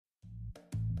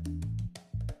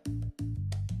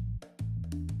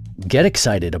Get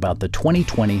excited about the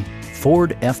 2020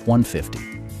 Ford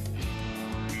F-150.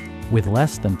 With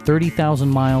less than 30,000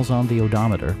 miles on the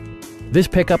odometer, this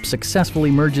pickup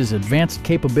successfully merges advanced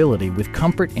capability with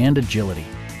comfort and agility,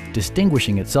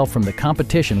 distinguishing itself from the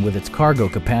competition with its cargo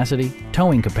capacity,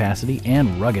 towing capacity,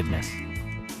 and ruggedness.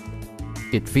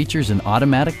 It features an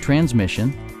automatic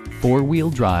transmission, four-wheel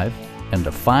drive, and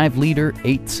a 5-liter,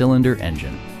 8-cylinder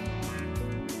engine.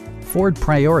 Ford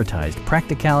prioritized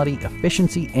practicality,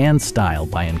 efficiency, and style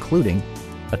by including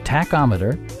a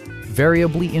tachometer,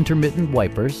 variably intermittent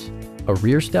wipers, a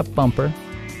rear step bumper,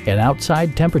 an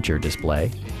outside temperature display,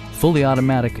 fully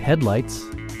automatic headlights,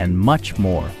 and much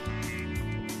more.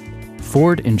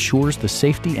 Ford ensures the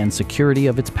safety and security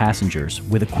of its passengers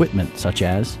with equipment such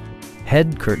as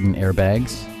head curtain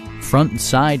airbags, front and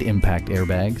side impact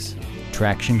airbags,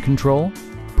 traction control,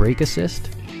 brake assist,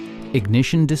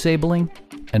 ignition disabling,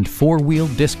 and four-wheel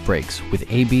disc brakes with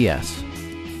ABS.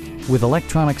 With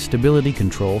electronic stability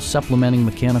control supplementing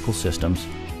mechanical systems,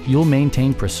 you'll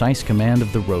maintain precise command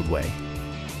of the roadway.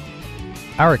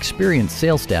 Our experienced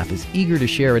sales staff is eager to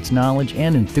share its knowledge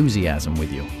and enthusiasm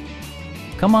with you.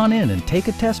 Come on in and take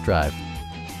a test drive.